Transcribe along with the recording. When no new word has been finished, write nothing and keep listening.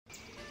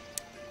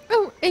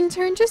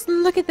Intern, just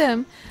look at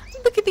them.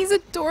 Look at these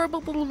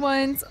adorable little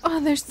ones. Oh,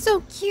 they're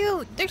so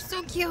cute. They're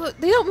so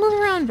cute. They don't move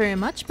around very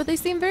much, but they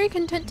seem very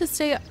content to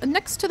stay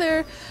next to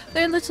their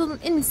little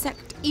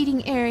insect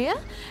eating area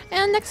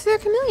and next to their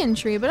chameleon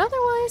tree, but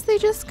otherwise they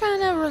just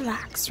kind of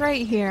relax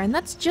right here, and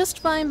that's just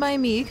fine by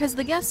me because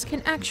the guests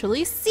can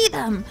actually see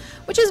them,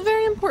 which is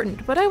very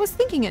important. But I was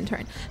thinking,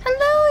 Intern.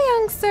 Hello,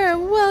 young sir.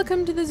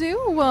 Welcome to the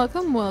zoo.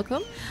 Welcome,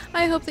 welcome.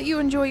 I hope that you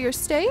enjoy your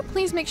stay.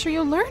 Please make sure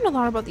you learn a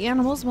lot about the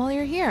animals while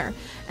you're here.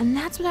 And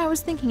that's what I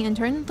was thinking,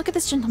 Intern. Look at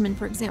this gentleman,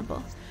 for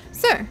example.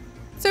 Sir,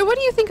 what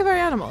do you think of our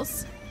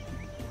animals?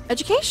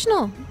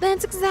 Educational.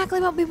 That's exactly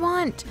what we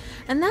want.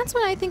 And that's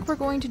what I think we're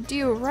going to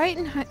do right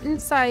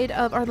inside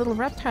of our little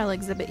reptile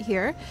exhibit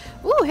here.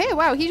 Ooh, hey,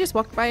 wow, he just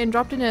walked by and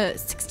dropped in a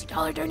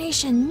 $60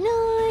 donation.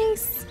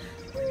 Nice.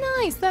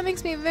 Nice. That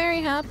makes me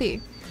very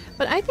happy.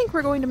 But I think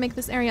we're going to make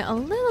this area a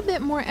little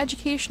bit more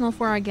educational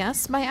for our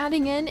guests by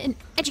adding in an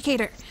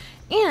educator.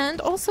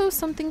 And also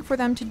something for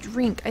them to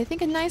drink. I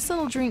think a nice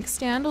little drink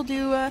stand will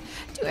do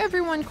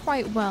everyone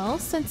quite well,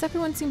 since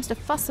everyone seems to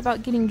fuss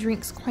about getting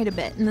drinks quite a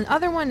bit. And the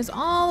other one is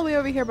all the way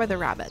over here by the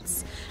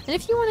rabbits. And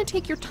if you want to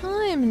take your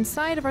time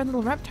inside of our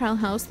little reptile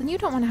house, then you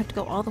don't want to have to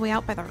go all the way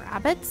out by the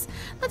rabbits.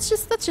 That's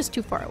just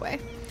too far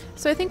away.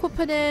 So I think we'll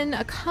put in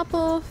a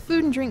couple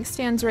food and drink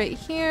stands right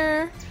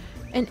here,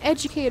 an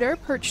educator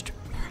perched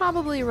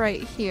probably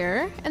right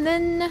here, and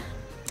then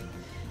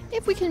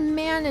if we can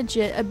manage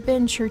it, a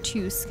bench or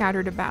two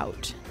scattered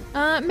about.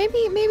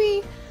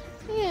 Maybe,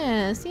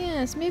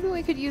 yes, maybe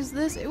we could use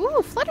this.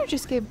 Ooh, Flutter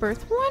just gave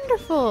birth.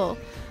 Wonderful.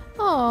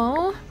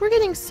 Oh, we're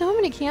getting so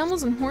many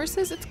camels and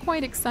horses. It's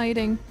quite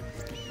exciting.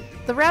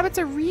 The rabbits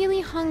are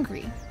really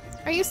hungry.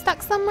 Are you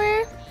stuck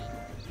somewhere?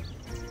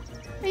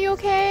 Are you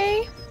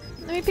okay?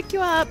 Let me pick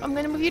you up. I'm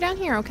gonna move you down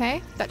here,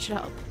 okay? That should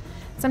help.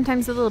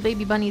 Sometimes the little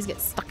baby bunnies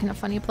get stuck in a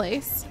funny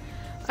place.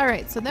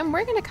 Alright, so then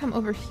we're gonna come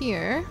over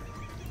here.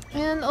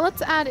 And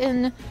let's add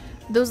in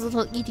those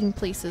little eating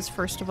places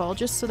first of all,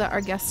 just so that our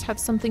guests have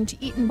something to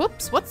eat. And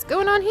whoops, what's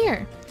going on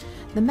here?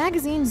 The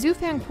magazine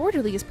ZooFan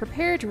Quarterly is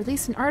prepared to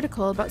release an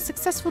article about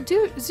successful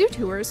zoo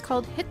tours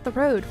called Hit the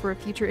Road for a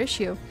future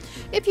issue.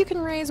 If you can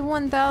raise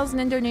 1,000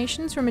 in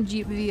donations from a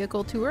Jeep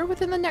vehicle tour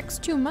within the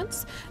next 2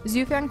 months,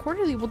 ZooFan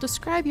Quarterly will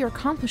describe your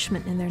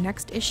accomplishment in their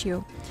next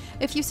issue.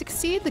 If you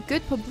succeed, the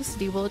good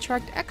publicity will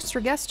attract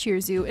extra guests to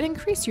your zoo and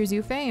increase your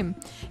zoo fame.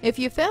 If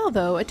you fail,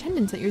 though,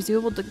 attendance at your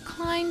zoo will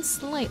decline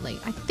slightly.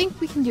 I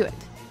think we can do it.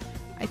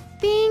 I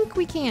think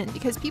we can,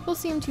 because people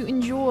seem to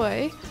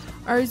enjoy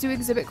our zoo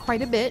exhibit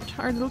quite a bit,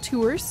 our little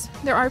tours.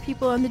 There are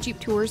people on the Jeep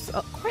tours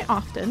quite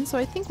often, so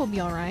I think we'll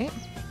be alright.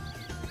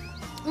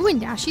 Ooh,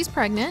 and Dashy's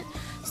pregnant,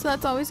 so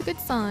that's always a good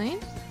sign.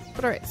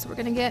 But alright, so we're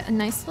gonna get a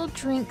nice little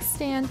drink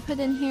stand put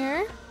in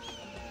here.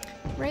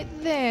 Right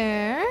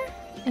there.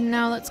 And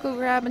now let's go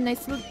grab a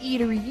nice little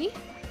eatery.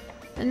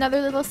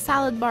 Another little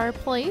salad bar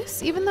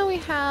place, even though we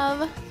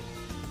have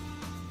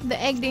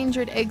the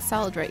Endangered egg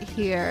salad right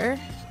here.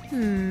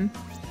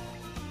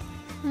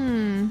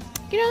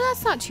 You know,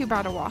 that's not too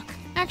bad a walk.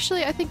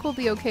 Actually, I think we'll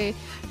be okay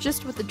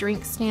just with the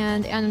drink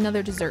stand and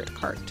another dessert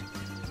cart.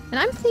 And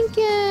I'm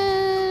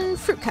thinking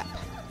fruit cup.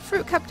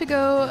 Fruit cup to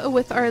go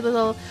with our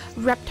little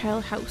reptile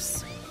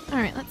house.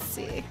 Alright, let's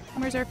see.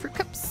 Where's our fruit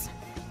cups?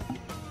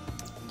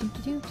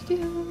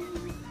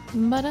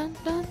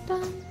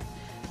 Ba-dun-dun-dun.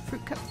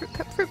 Fruit cup, fruit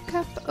cup, fruit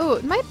cup. Oh,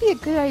 it might be a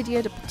good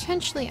idea to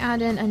potentially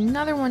add in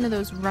another one of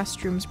those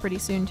restrooms pretty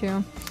soon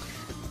too.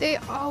 They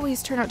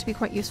always turn out to be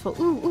quite useful.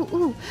 Ooh, ooh,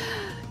 ooh.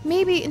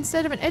 Maybe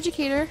instead of an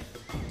educator,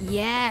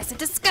 yes, a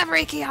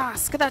discovery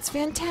kiosk. That's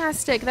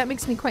fantastic. That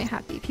makes me quite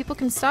happy. People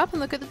can stop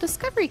and look at the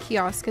discovery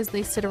kiosk as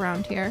they sit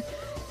around here.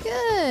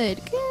 Good,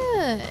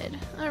 good.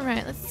 All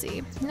right, let's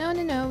see. No,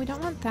 no, no, we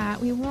don't want that.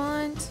 We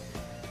want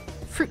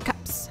fruit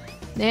cups.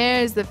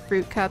 There's the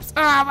fruit cups.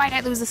 Oh, why did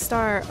I lose a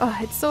star? Oh,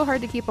 it's so hard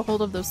to keep a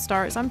hold of those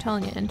stars. I'm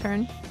telling you,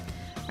 Intern.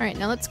 All right,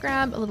 now let's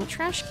grab a little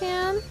trash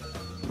can.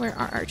 Where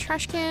are our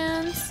trash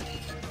cans?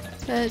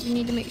 Because we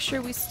need to make sure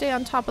we stay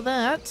on top of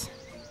that.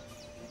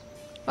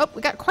 Oh,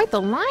 we got quite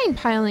the line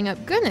piling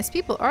up. Goodness,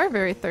 people are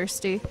very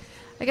thirsty.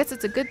 I guess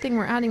it's a good thing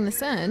we're adding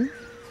this in.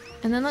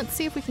 And then let's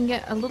see if we can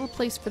get a little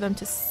place for them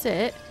to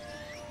sit.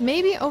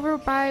 Maybe over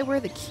by where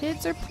the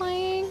kids are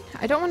playing.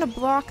 I don't want to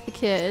block the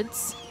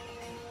kids.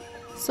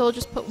 So we'll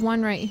just put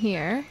one right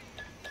here.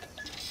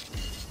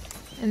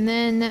 And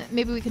then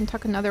maybe we can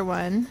tuck another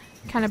one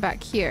kind of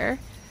back here.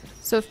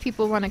 So if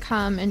people want to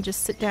come and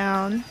just sit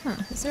down.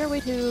 Is there a way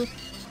to...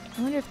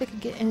 I wonder if they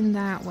could get in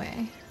that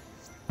way.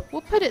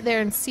 We'll put it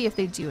there and see if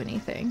they do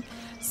anything.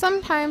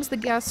 Sometimes the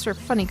guests are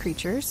funny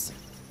creatures.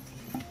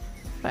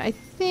 But I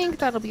think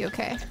that'll be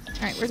okay.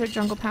 Alright, where's our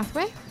jungle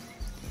pathway?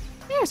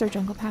 There's our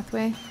jungle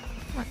pathway.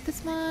 Want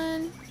this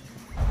one.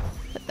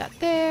 Put that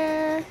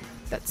there.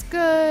 That's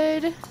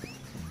good.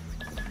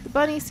 The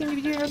bunnies seem to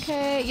be doing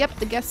okay. Yep,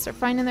 the guests are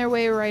finding their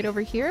way right over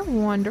here.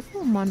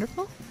 Wonderful,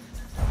 wonderful.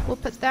 We'll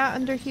put that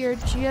under here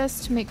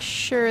just to make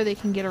sure they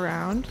can get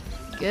around.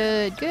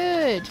 Good,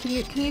 good. Can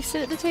you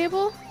sit at the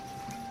table?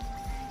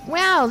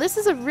 Wow, this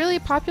is a really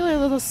popular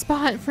little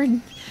spot for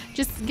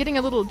just getting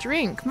a little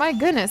drink. My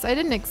goodness, I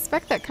didn't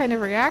expect that kind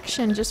of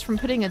reaction just from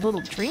putting a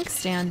little drink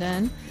stand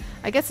in.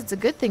 I guess it's a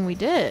good thing we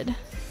did.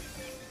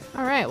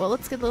 Alright, well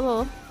let's get the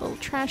little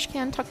trash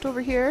can tucked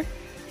over here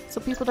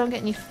so people don't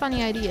get any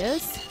funny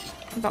ideas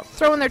about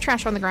throwing their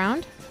trash on the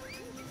ground.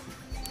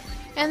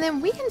 And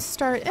then we can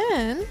start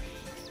in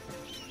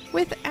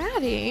with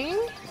adding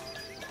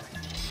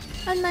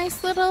a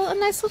nice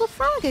little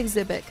frog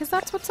exhibit, because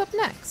that's what's up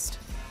next.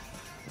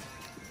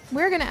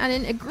 We're gonna add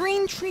in a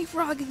green tree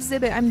frog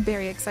exhibit. I'm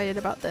very excited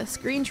about this.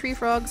 Green tree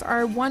frogs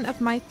are one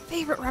of my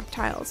favorite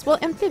reptiles. Well,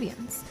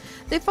 amphibians.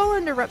 They fall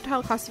under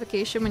reptile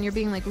classification when you're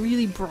being like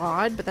really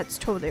broad, but that's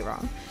totally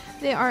wrong.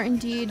 They are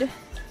indeed,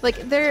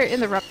 like, they're in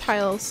the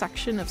reptile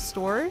section of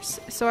stores.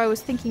 So I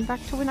was thinking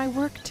back to when I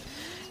worked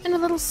in a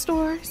little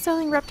store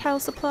selling reptile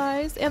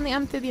supplies, and the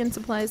amphibian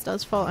supplies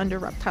does fall under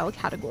reptile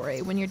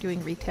category when you're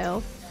doing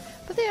retail.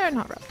 But they are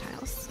not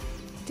reptiles.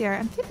 They are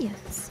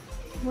amphibians.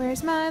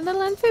 Where's my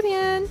little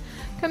amphibian?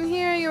 Come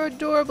here, you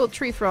adorable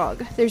tree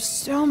frog. There's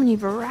so many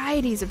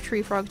varieties of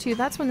tree frog too.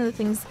 That's one of the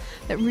things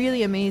that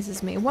really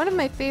amazes me. One of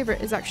my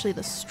favorite is actually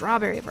the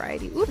strawberry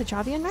variety. Ooh, the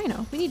Javian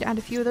rhino. We need to add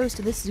a few of those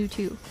to this zoo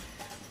too.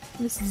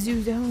 This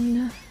zoo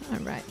zone.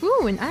 Alright.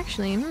 Ooh, and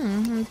actually,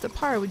 the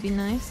par would be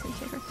nice.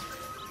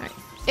 Alright.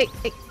 Hey,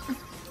 hey.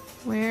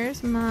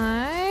 Where's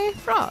my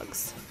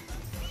frogs?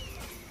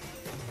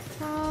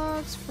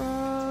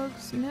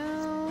 Frogs.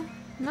 No.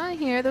 Not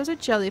here. Those are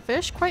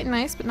jellyfish. Quite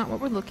nice, but not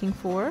what we're looking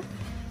for.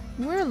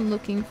 We're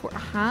looking for...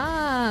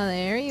 Aha!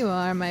 There you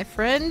are, my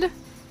friend.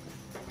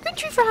 Good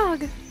tree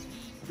frog!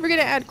 We're going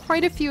to add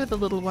quite a few of the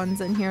little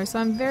ones in here, so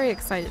I'm very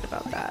excited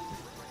about that.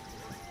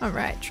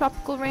 Alright,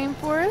 tropical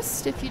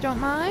rainforest, if you don't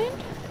mind.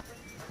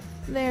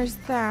 There's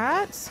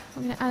that.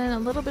 I'm going to add in a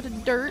little bit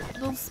of dirt, a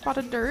little spot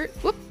of dirt.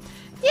 Whoop!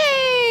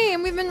 Yay!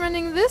 And we've been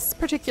running this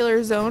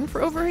particular zone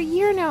for over a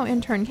year now,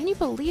 Intern. Can you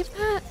believe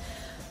that?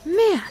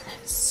 Man,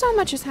 so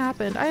much has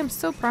happened. I am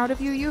so proud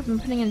of you. You've been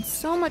putting in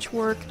so much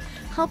work,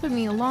 helping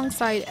me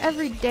alongside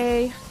every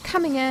day,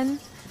 coming in.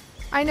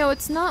 I know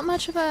it's not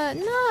much of a...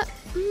 Not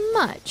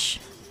much.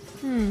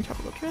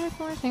 Tropical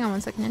rainforest. Hang on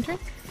one second, Intern.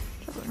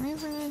 Tropical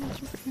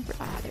rainforest.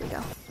 Ah, there we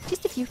go.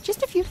 Just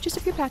a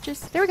few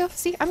patches. There we go.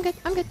 See, I'm good.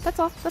 That's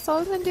all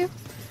I'm gonna do.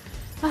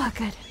 Oh,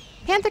 good.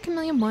 Panther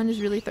Chameleon 1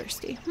 is really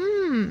thirsty.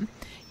 You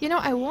know,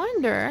 I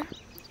wonder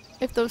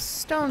if those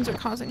stones are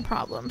causing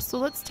problems. So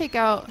let's take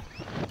out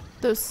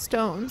those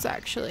stones,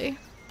 actually.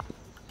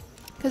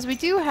 Because we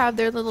do have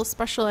their little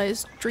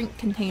specialized drink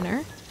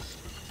container.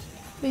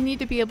 They need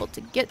to be able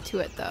to get to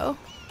it, though.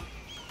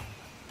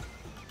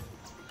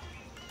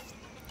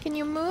 Can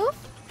you move?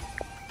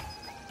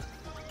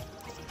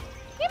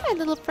 Hey, my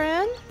little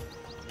friend.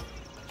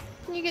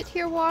 Can you get to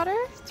your water?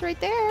 It's right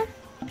there.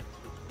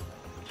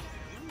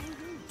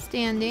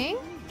 Standing.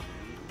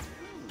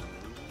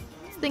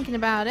 Just thinking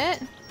about it.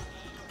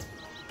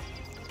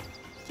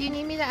 Do you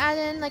need me to add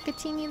in like a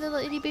teeny little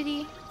itty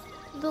bitty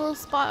little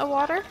spot of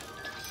water?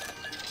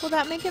 Will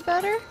that make it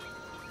better?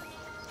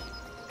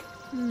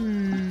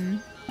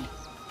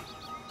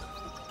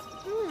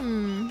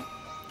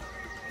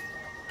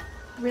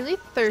 Really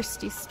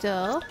thirsty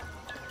still.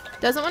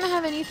 Doesn't want to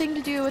have anything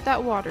to do with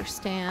that water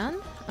stand.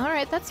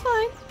 Alright, that's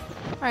fine.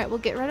 Alright, we'll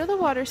get rid of the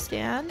water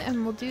stand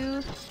and we'll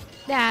do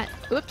that.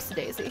 Oops,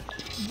 daisy.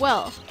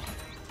 Well,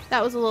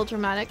 that was a little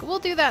dramatic. We'll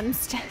do that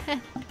instead.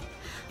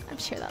 I'm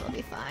sure that'll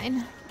be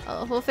fine.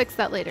 Oh, we'll fix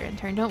that later,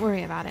 Intern. Don't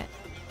worry about it.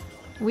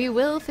 We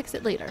will fix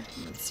it later.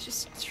 Let's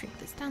just shrink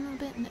this down a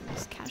little bit and then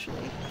just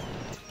casually.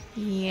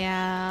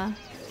 Yeah.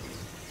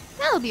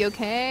 That'll be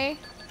okay.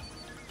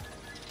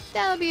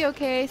 That'll be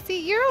okay.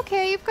 See, you're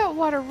okay. You've got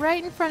water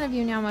right in front of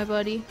you now, my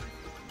buddy.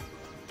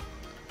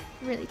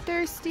 Really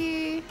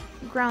thirsty.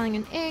 Growling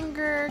in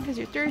anger because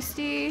you're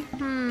thirsty.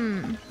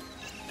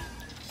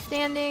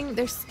 Standing.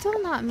 They're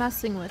still not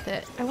messing with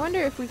it. I wonder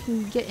if we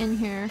can get in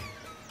here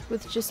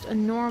with just a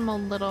normal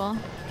little...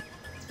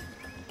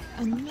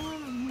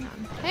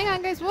 Hang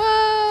on, guys.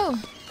 Whoa!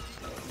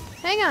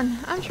 Hang on.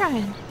 I'm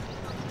trying.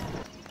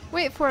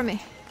 Wait for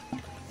me.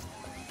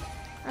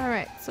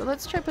 Alright, so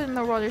let's try putting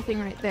the water thing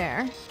right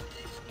there.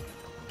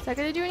 Is that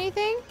gonna do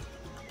anything?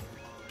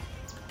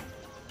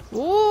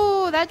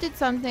 Ooh, that did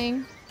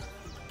something.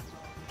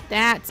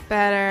 That's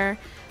better.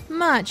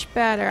 Much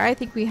better. I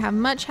think we have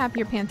much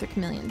happier panther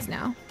chameleons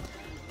now.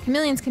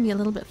 Chameleons can be a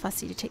little bit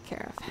fussy to take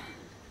care of.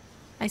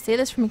 I say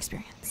this from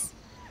experience.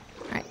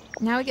 Alright,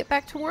 now we get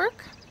back to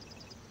work.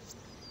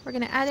 We're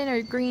gonna add in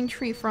our green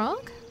tree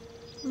frog.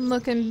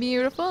 Looking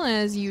beautiful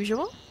as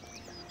usual.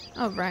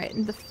 Alright,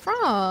 and the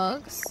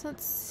frogs,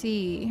 let's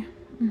see.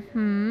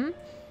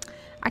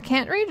 I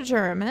can't read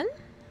German,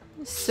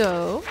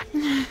 so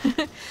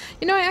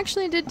you know, I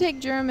actually did take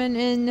German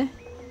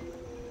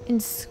in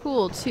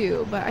school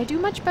too, but I do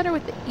much better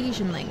with the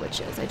Asian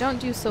languages. I don't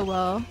do so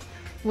well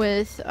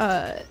with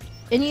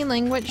any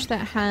language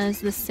that has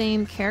the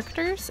same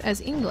characters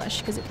as English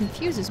because it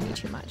confuses me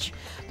too much.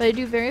 But I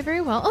do very,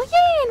 very well. Oh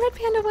yay! And Red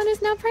Panda 1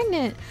 is now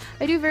pregnant!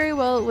 I do very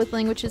well with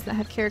languages that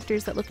have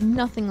characters that look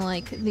nothing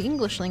like the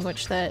English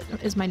language that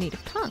is my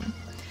native tongue.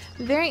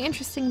 Very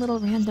interesting little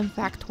random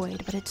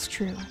factoid, but it's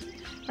true.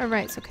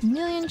 Alright, so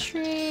chameleon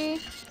tree.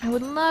 I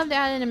would love to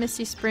add in a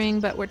misty spring,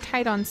 but we're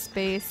tight on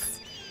space.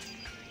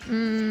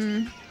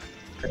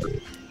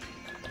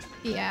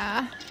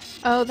 Yeah.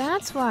 Oh,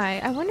 that's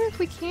why. I wonder if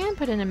we can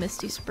put in a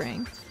misty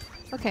spring.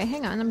 Okay,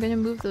 hang on. I'm going to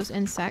move those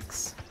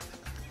insects.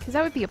 Because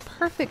that would be a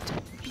perfect,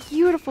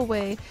 beautiful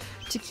way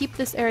to keep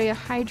this area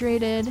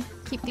hydrated.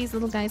 Keep these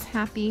little guys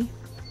happy.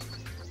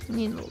 We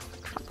need a little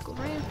tropical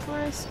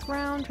rainforest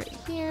ground right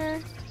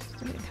here.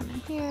 We're going to come in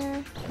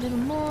here. A little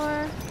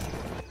more.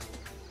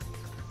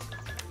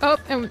 Oh,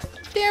 and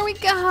there we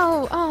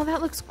go! Oh,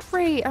 that looks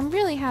great. I'm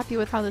really happy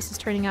with how this is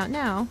turning out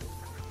now.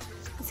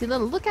 See,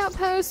 little lookout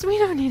post. We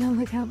don't need a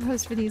lookout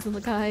post for these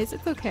little guys.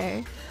 It's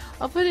okay.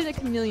 I'll put in a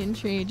chameleon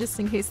tree just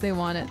in case they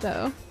want it,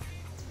 though.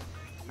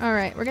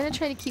 Alright, we're gonna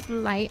try to keep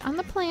light on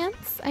the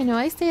plants. I know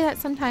I say that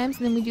sometimes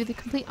and then we do the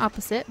complete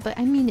opposite, but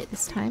I mean it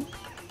this time.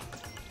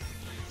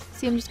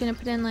 See, I'm just gonna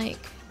put in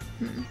like...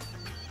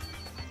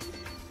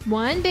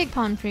 one big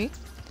palm tree.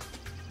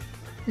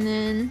 And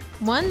then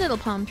one little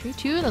palm tree,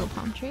 two little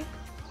palm tree.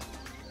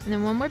 And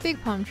then one more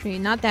big palm tree,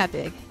 not that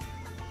big.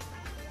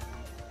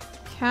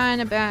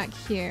 Kind of back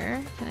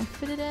here. Can I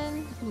fit it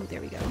in? Ooh,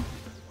 there we go.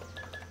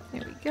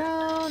 There we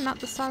go. Not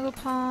the sago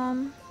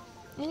palm.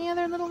 Any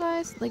other little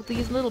guys? Like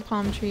these little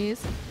palm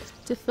trees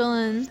to fill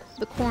in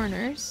the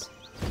corners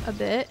a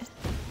bit.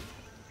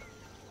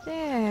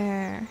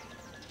 There.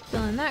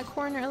 Fill in that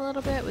corner a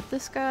little bit with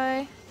this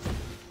guy.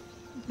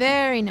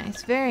 Very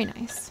nice, very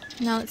nice.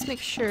 Now let's make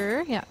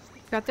sure, yeah,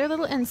 got their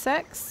little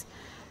insects.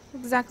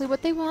 Exactly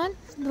what they want.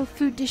 A little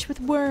food dish with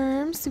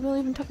worms. So we'll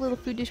even tuck a little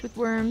food dish with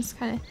worms.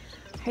 Kind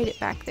of hide it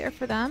back there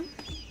for them.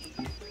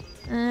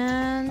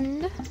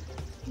 And a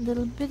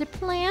little bit of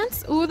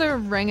plants. Ooh, the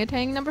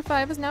orangutan number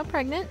 5 is now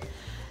pregnant.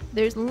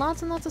 There's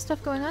lots and lots of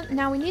stuff going on.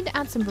 Now we need to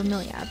add some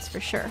bromeliads for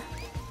sure.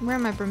 Where are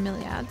my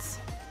bromeliads?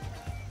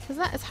 Because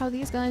that is how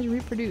these guys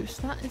reproduce.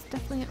 That is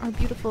definitely our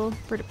beautiful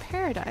bird of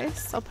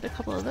paradise. I'll put a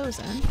couple of those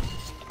in.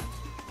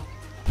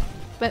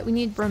 But we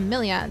need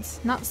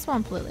bromeliads, not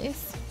swamp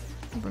lilies.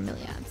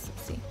 Bromeliads.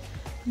 Let's see.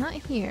 Not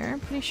here.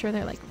 Pretty sure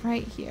they're like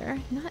right here.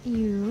 Not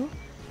you.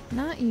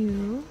 Not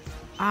you.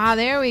 Ah,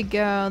 there we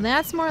go.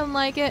 That's more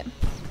like it.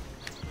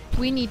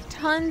 We need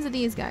tons of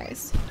these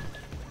guys.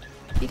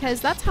 Because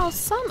that's how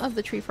some of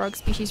the tree frog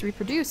species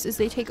reproduce, is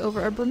they take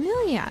over a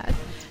bromeliad.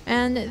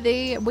 And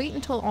they wait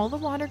until all the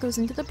water goes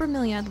into the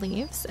bromeliad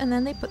leaves, and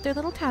then they put their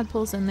little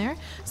tadpoles in there.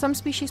 Some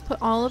species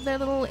put all of their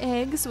little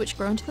eggs, which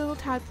grow into the little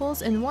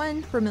tadpoles, in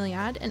one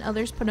bromeliad, and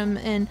others put them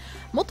in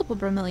multiple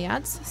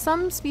bromeliads.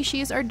 Some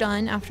species are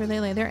done after they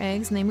lay their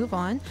eggs and they move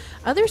on.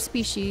 Other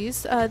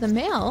species, the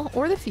male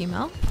or the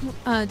female,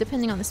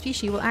 depending on the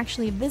species, will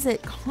actually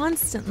visit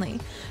constantly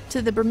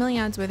to the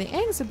bromeliads where the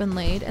eggs have been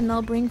laid, and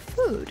they'll bring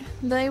food.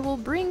 They will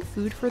bring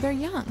food for their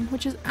young,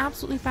 which is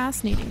absolutely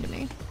fascinating to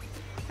me.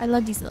 I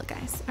love these little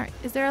guys. Alright,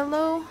 is there a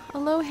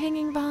low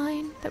hanging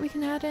vine that we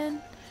can add in?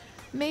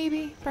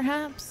 Maybe,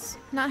 perhaps.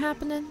 Not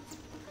happening.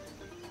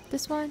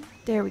 This one?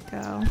 There we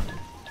go.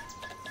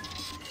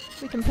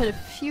 We can put a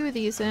few of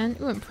these in.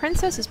 Ooh, and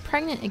Princess is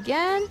pregnant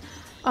again?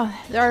 Oh,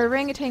 our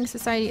orangutan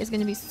society is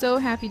going to be so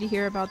happy to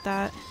hear about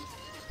that.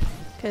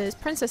 Because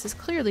Princess is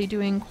clearly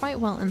doing quite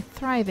well and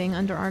thriving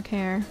under our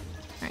care.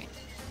 Alright.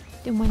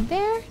 Then one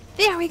there.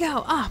 There we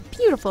go! Ah,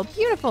 beautiful,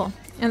 beautiful!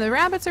 And the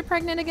rabbits are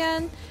pregnant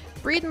again.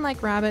 Breeding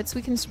like rabbits,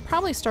 we can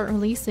probably start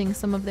releasing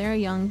some of their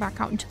young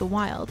back out into the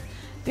wild.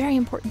 Very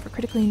important for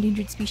critically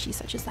endangered species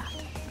such as that.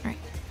 Alright.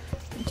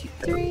 1, 2,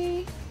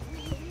 3.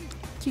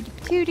 Cutie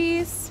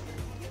patooties.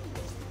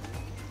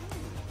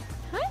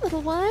 Hi,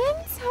 little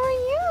ones! How are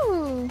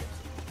you?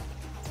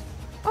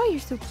 Oh, you're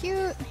so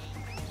cute.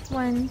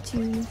 1,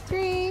 2,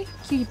 3.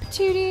 Cutie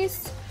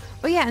patooties.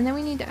 Oh yeah, and then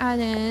we need to add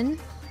in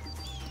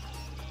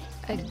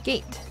a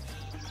gate.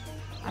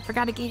 I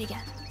forgot a gate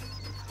again.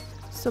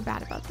 So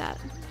bad about that.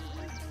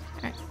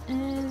 Alright,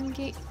 and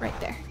gate right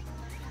there.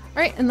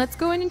 Alright, and let's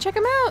go in and check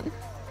them out.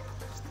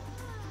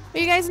 Are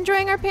you guys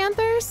enjoying our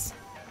panthers?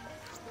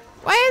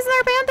 Why is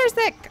our panther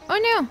sick?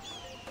 Oh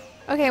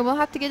no! Okay, we'll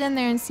have to get in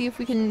there and see if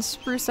we can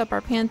spruce up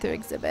our panther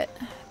exhibit.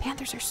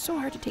 Panthers are so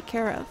hard to take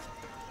care of.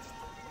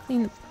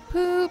 Clean the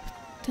poop,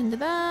 tend to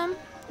them.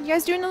 You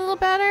guys doing a little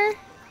better?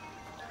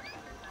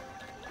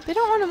 They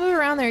don't want to move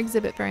around their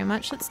exhibit very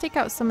much. Let's take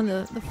out some of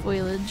the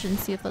foliage and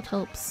see if that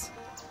helps.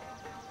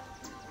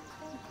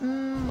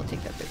 We'll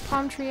take that big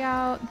palm tree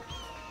out.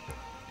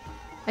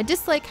 I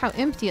dislike how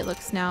empty it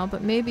looks now,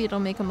 but maybe it'll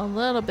make them a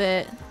little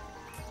bit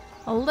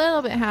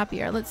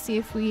happier. Let's see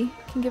if we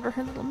can give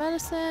her little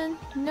medicine.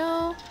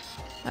 No?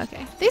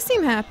 Okay. They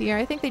seem happier.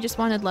 I think they just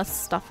wanted less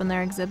stuff in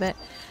their exhibit.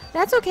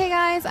 That's okay,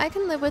 guys. I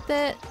can live with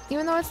it.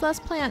 Even though it's less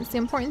plants, the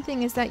important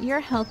thing is that you're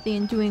healthy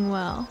and doing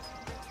well.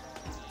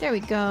 There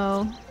we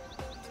go.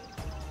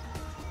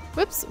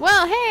 Whoops.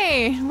 Well,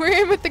 hey!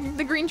 We're in with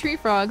the green tree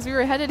frogs. We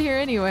were headed here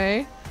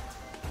anyway.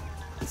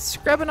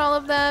 Scrubbing all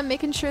of them,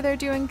 making sure they're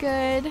doing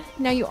good.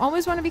 Now you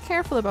always want to be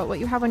careful about what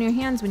you have on your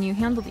hands when you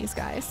handle these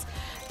guys.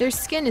 Their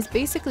skin is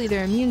basically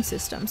their immune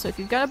system, so if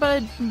you've got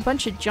a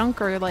bunch of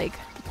junk or like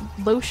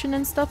lotion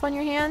and stuff on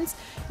your hands,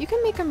 you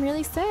can make them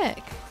really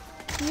sick.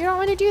 You don't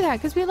want to do that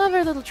because we love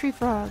our little tree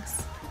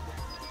frogs.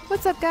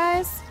 What's up,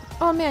 guys?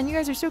 Oh man, you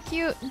guys are so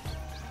cute.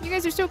 You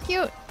guys are so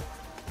cute.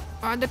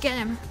 Oh, look at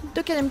him.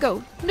 Look at him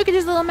go. Look at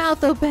his little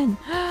mouth open.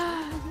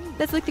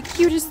 That's like the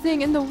cutest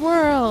thing in the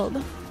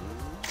world.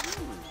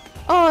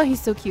 Oh,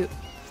 he's so cute.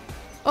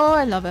 Oh,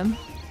 I love him.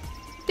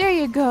 There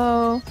you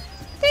go.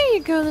 There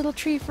you go, little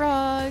tree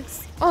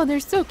frogs. Oh, they're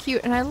so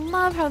cute. And I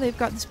love how they've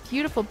got this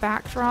beautiful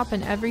backdrop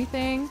and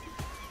everything.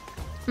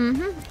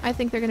 I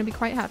think they're going to be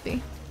quite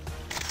happy.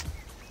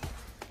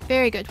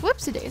 Very good.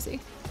 Whoopsie daisy.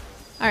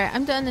 Alright,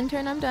 I'm done,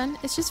 intern. I'm done.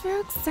 It's just very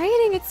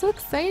exciting. It's so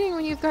exciting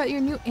when you've got your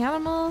new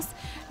animals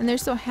and they're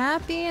so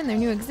happy and their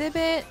new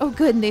exhibit. Oh,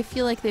 good. And they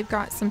feel like they've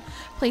got some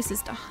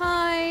places to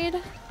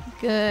hide.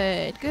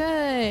 Good,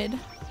 good.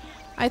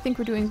 I think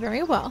we're doing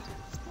very well.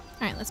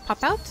 Alright, let's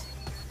pop out.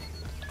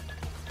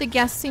 The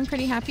guests seem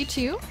pretty happy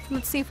too.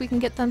 Let's see if we can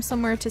get them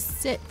somewhere to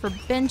sit for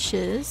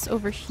benches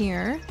over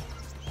here.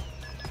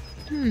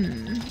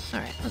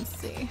 Alright, let's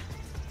see.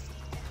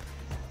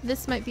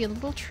 This might be a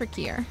little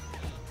trickier,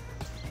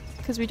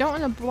 because we don't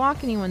want to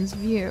block anyone's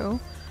view,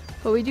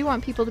 but we do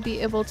want people to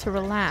be able to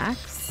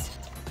relax.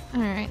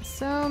 Alright,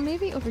 so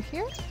maybe over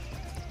here?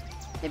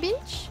 A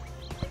bench?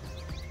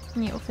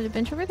 Yeah, we'll put a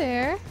bench over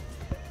there.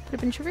 Put a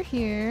bench over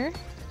here.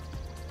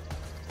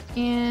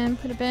 And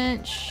put a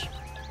bench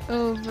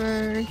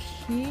over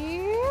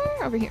here.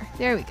 Over here.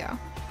 There we go.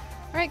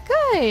 Alright,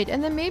 good!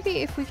 And then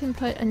maybe if we can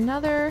put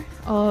another...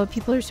 Oh,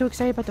 people are so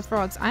excited about the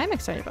frogs. I'm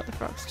excited about the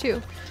frogs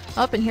too.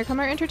 Up, and here come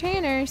our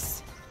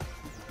entertainers.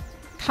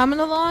 Coming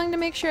along to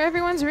make sure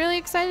everyone's really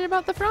excited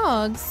about the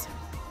frogs.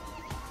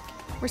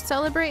 We're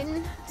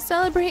celebrating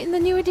the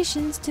new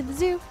additions to the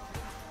zoo.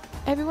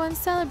 Everyone's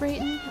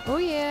celebrating. Oh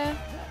yeah.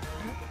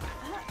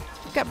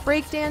 We've got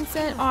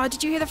breakdancing. Oh,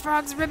 did you hear the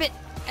frogs ribbit?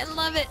 I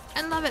love it.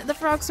 I love it. The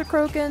frogs are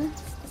croaking.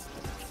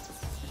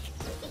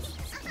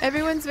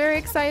 Everyone's very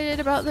excited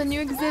about the new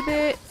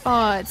exhibit.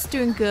 Oh, it's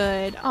doing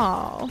good.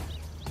 Oh.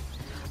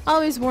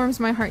 Always warms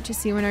my heart to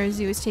see when our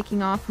zoo is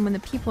taking off and when the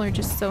people are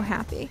just so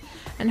happy.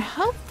 And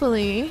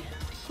hopefully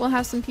we'll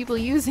have some people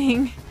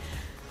using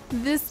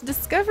this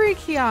discovery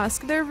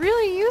kiosk. They're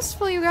really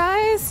useful, you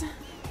guys.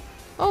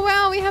 Oh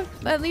wow, we have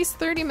at least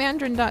 30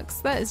 mandarin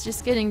ducks. That is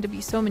just getting to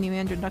be so many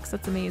mandarin ducks.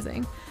 That's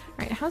amazing.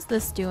 Alright, how's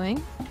this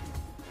doing?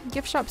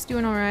 Gift shop's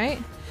doing alright.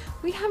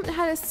 We haven't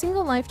had a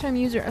single lifetime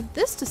user of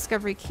this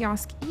discovery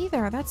kiosk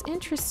either. That's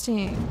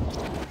interesting.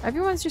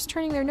 Everyone's just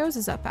turning their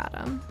noses up at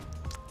them.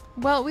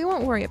 Well, we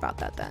won't worry about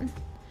that then.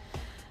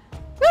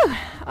 Whew.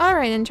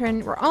 Alright,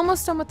 intern. We're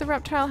almost done with the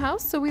reptile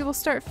house, so we will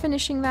start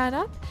finishing that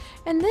up.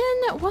 And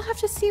then we'll have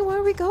to see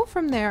where we go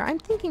from there. I'm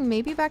thinking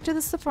maybe back to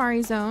the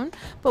safari zone,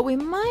 but we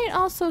might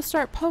also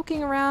start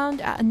poking around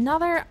at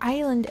another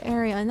island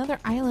area, another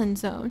island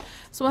zone.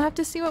 So we'll have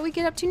to see what we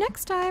get up to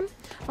next time.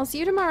 I'll see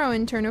you tomorrow,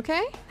 intern,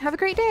 okay? Have a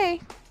great day!